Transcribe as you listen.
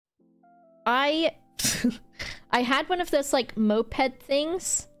I I had one of those like moped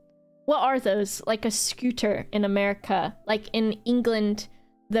things. What are those? Like a scooter in America. Like in England,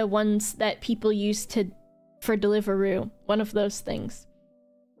 the ones that people use for Deliveroo. One of those things.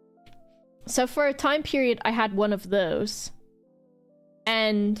 So for a time period, I had one of those.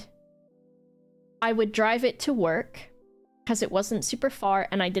 And I would drive it to work because it wasn't super far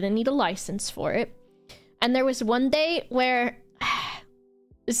and I didn't need a license for it. And there was one day where...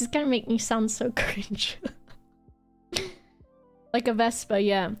 this is gonna make me sound so cringe. Like a Vespa,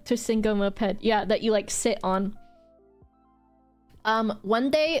 yeah. Twingo moped. Yeah, that you like sit on. One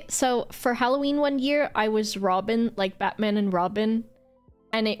day, so for Halloween one year, I was Robin, like Batman and Robin.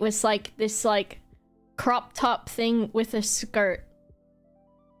 And it was like this like crop top thing with a skirt.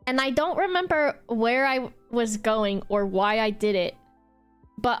 And I don't remember where I was going or why I did it.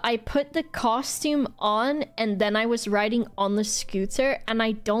 But I put the costume on and then I was riding on the scooter and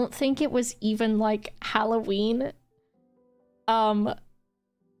I don't think it was even like Halloween. And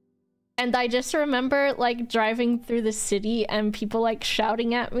I just remember like driving through the city and people like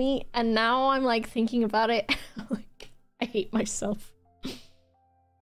shouting at me, and now I'm like thinking about it like I hate myself.